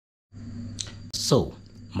So,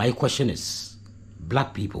 my question is,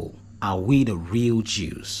 black people, are we the real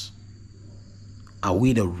Jews? Are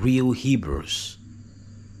we the real Hebrews?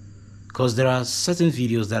 Because there are certain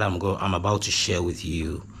videos that I'm about to share with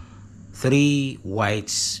you. 3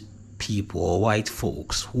 white people or white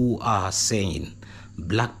folks who are saying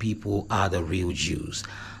black people are the real Jews.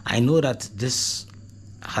 I know that this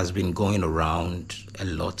has been going around a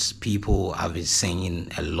lot. People have been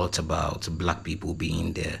saying a lot about black people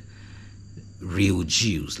being the real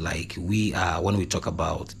Jews. Like we are, when we talk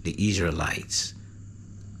about the Israelites,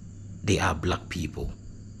 they are black people.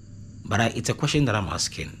 But it's a question that I'm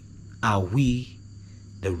asking. Are we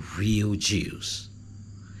the real Jews?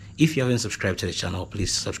 If you haven't subscribed to the channel,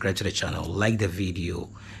 please subscribe to the channel, like the video,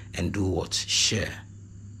 and do what? Share.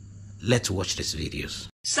 Let's watch these videos.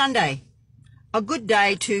 Sunday, a good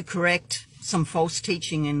day to correct some false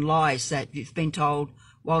teaching and lies that you've been told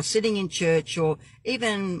while sitting in church or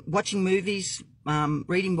even watching movies,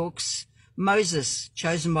 reading books. Moses,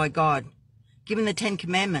 chosen by God, given the 10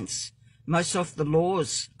 Commandments. Most of the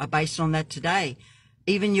laws are based on that today.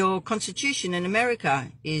 Even your Constitution in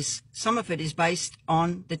America some of it is based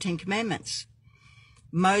on the 10 Commandments.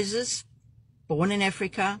 Moses, born in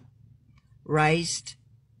Africa, raised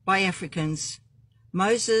by Africans.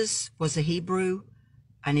 Moses was a Hebrew,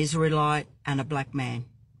 an Israelite, and a black man.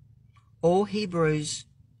 All Hebrews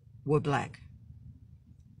were black.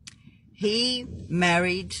 He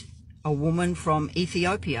married a woman from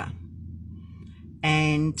Ethiopia,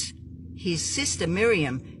 and his sister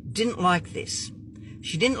Miriam didn't like this.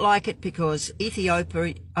 She didn't like it because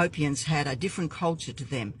Ethiopians had a different culture to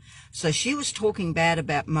them. So she was talking bad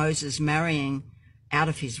about Moses marrying out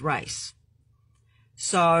of his race.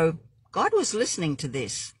 So God was listening to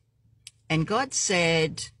this, and God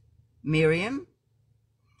said, Miriam,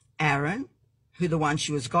 Aaron, who the one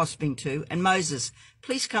she was gossiping to, and Moses,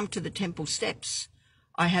 please come to the temple steps.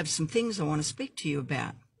 I have some things I want to speak to you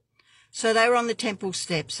about. So they were on the temple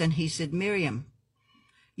steps, and he said, Miriam,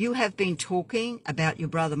 you have been talking about your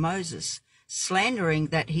brother Moses, slandering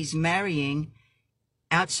that he's marrying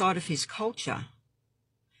outside of his culture.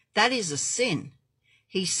 That is a sin.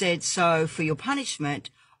 He said, so for your punishment,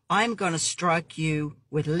 I'm going to strike you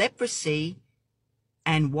with leprosy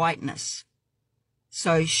and whiteness.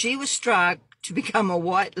 So she was struck to become a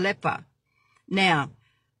white leper. Now,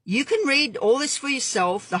 you can read all this for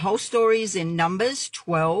yourself. The whole story is in Numbers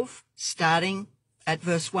 12, starting at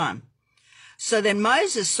verse 1. So then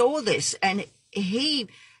Moses saw this, and he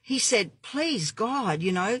said, please, God,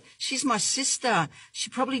 she's my sister.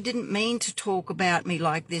 She probably didn't mean to talk about me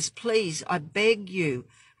like this. Please, I beg you,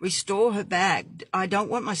 restore her back. I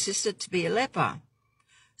don't want my sister to be a leper.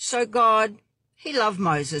 So God, he loved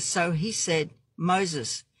Moses. So he said,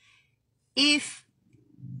 Moses, if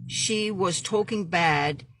she was talking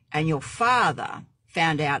bad and your father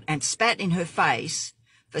found out and spat in her face,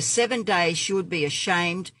 for 7 days she would be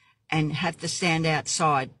ashamed and have to stand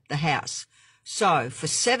outside the house. So for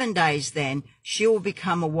 7 days then, she will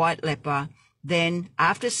become a white leper. Then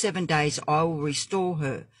after 7 days, I will restore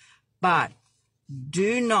her. But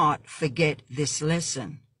do not forget this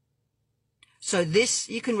lesson. So this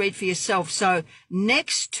you can read for yourself. So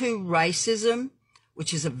next to racism,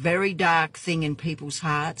 which is a very dark thing in people's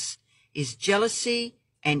hearts, is jealousy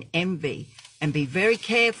and envy. And be very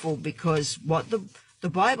careful, because what the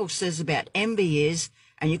Bible says about envy is,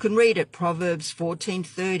 and you can read it, Proverbs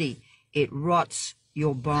 14:30, it rots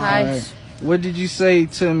your bones. Right. What did you say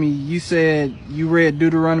to me? You said you read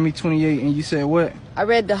Deuteronomy 28, and you said what? I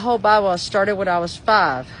read the whole Bible. I started when I was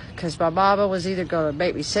 5, because my mama was either going to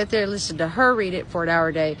make me sit there and listen to her read it for an hour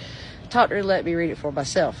a day, taught her to let me read it for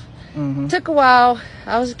myself. Took a while.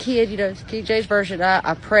 I was a kid, King James Version.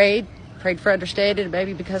 I prayed for understanding, and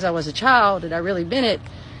maybe because I was a child and I really meant it,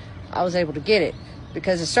 I was able to get it.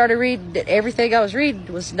 Because I started reading that everything I was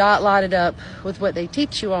reading was not lining up with what they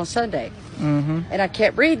teach you on Sunday. And I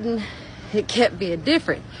kept reading. It kept being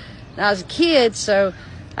different. And I was a kid, so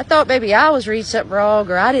I thought maybe I was reading something wrong,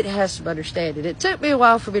 or I didn't have some understanding. It took me a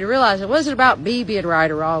while for me to realize it wasn't about me being right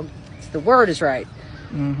or wrong. The Word is right.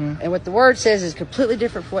 And what the Word says is completely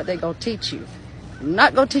different from what they're going to teach you. I'm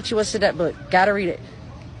not going to teach you what's in that book. Got to read it.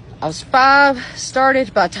 I was 5,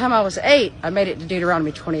 started. By the time I was 8, I made it to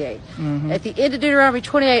Deuteronomy 28. At the end of Deuteronomy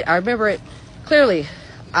 28, I remember it clearly.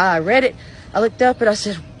 I read it. I looked up and I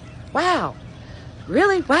said, wow,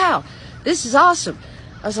 really? Wow, this is awesome.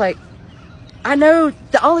 I was like, I know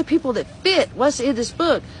the only people that fit what's in this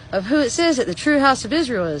book of who it says that the true house of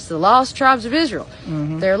Israel is, the lost tribes of Israel.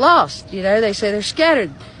 They're lost. They say they're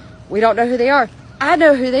scattered. We don't know who they are. I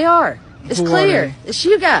know who they are. It's clear. It's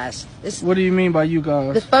you guys. What do you mean by you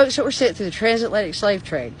guys? The folks that were sent through the transatlantic slave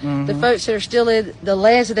trade. The folks that are still in the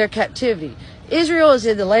lands of their captivity. Israel is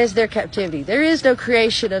in the lands of their captivity. There is no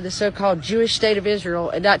creation of the so-called Jewish state of Israel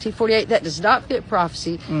in 1948. That does not fit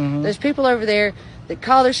prophecy. There's people over there that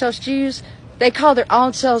call themselves Jews. They call their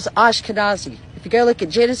own selves Ashkenazi. If you go look at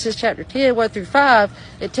Genesis chapter 10, 1 through 5,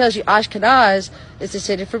 it tells you Ashkenaz is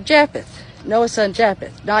descended from Japheth, Noah's son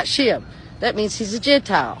Japheth, not Shem. That means he's a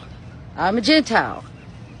Gentile. I'm a Gentile.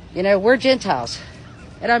 You know, we're Gentiles.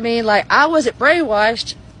 And I mean, like, I wasn't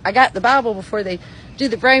brainwashed. I got the Bible before they do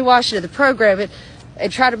the brainwashing of the programming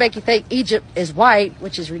and try to make you think Egypt is white,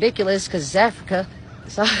 which is ridiculous because it's Africa.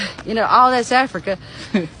 So, you know, all that's Africa.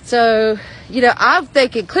 So, you know, I'm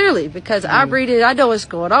thinking clearly because I'm reading, I know what's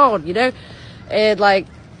going on, you know. And, like,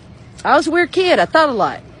 I was a weird kid. I thought a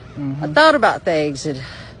lot. I thought about things. And,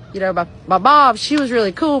 you know, my mom, she was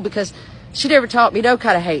really cool because she never taught me no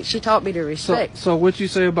kind of hate. She taught me to respect. So what you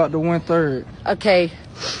say about the 1/3? Okay.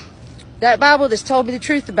 That Bible that's told me the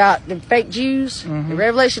truth about the fake Jews, in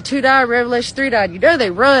Revelation 2:9, Revelation 3:9, you know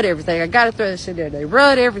they run everything. I got to throw this in there. They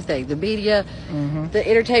run everything. The media, the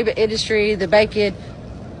entertainment industry, the banking,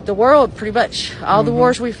 the world, pretty much. All the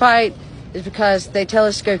wars we fight is because they tell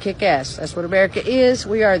us to go kick ass. That's what America is.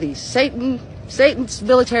 We are the Satan's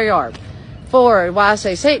military arm. And why I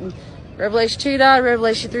say Satan, Revelation 2:9,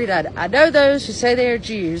 Revelation 3:9. I know those who say they are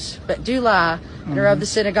Jews, but do lie, and are of the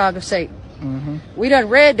synagogue of Satan. We done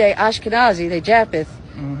read they Ashkenazi, they Japheth.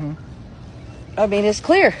 I mean, it's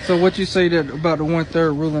clear. So what you say that about the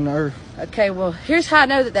 1/3 ruling the earth? Okay, well, here's how I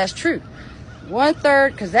know that that's true.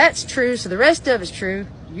 1/3, because that's true, so the rest of it's true.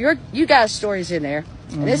 You guys' story's in there,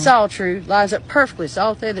 and it's all true. Lines up perfectly. It's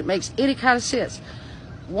all thing that makes any kind of sense.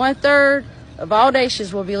 1/3 of all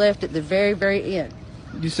nations will be left at the very, very end.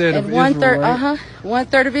 You said and of 1/3, Israel, right?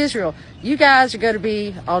 1/3 of Israel. You guys are going to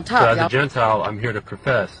be on top. So as a Gentile, I'm here to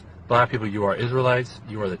profess, Black people, you are Israelites,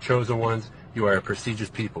 you are the chosen ones, you are a prestigious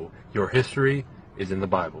people. Your history is in the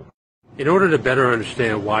Bible. In order to better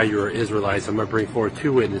understand why you are Israelites, I'm going to bring forward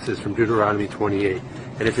two witnesses from Deuteronomy 28.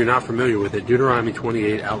 And if you're not familiar with it, Deuteronomy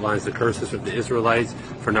 28 outlines the curses of the Israelites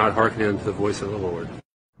for not hearkening unto the voice of the Lord.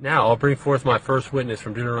 Now I'll bring forth my first witness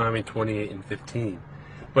from Deuteronomy 28 and 15.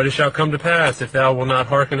 But it shall come to pass, if thou wilt not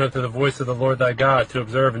hearken unto the voice of the Lord thy God, to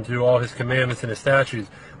observe and do all his commandments and his statutes,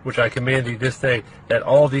 which I command thee this day, that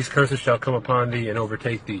all these curses shall come upon thee and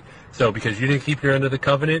overtake thee. So, because you didn't keep your end of the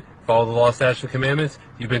covenant, follow the law, statutes, and commandments,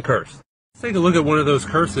 you've been cursed. Let's take a look at one of those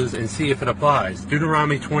curses and see if it applies.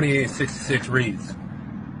 Deuteronomy 28:66 reads,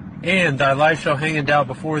 And thy life shall hang in doubt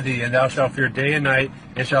before thee, and thou shalt fear day and night,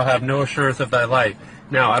 and shall have no assurance of thy life.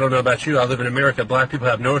 Now, I don't know about you, I live in America. Black people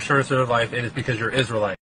have no assurance of their life, and it's because you're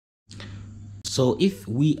Israelite. So if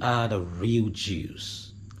we are the real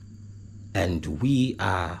Jews, and we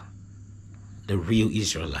are the real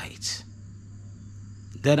Israelites,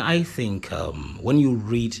 then I think when you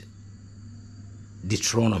read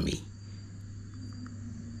Deuteronomy,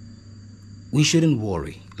 we shouldn't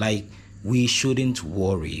worry. Like, we shouldn't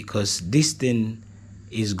worry, because this thing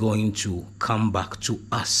is going to come back to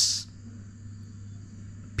us.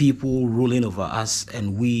 People ruling over us,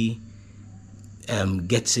 and we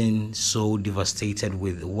getting so devastated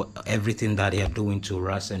with everything that they are doing to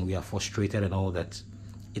us, and we are frustrated and all that.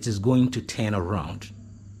 It is going to turn around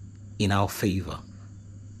in our favor.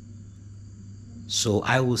 So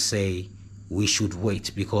I will say we should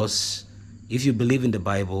wait, because if you believe in the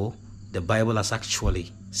Bible has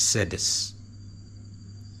actually said this.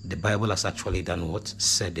 The Bible has actually done what?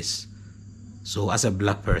 Said this. So as a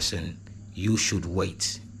black person, you should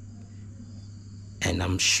wait. And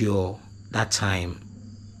I'm sure that time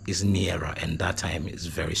is nearer, and that time is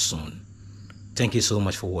very soon. Thank you so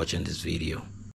much for watching this video.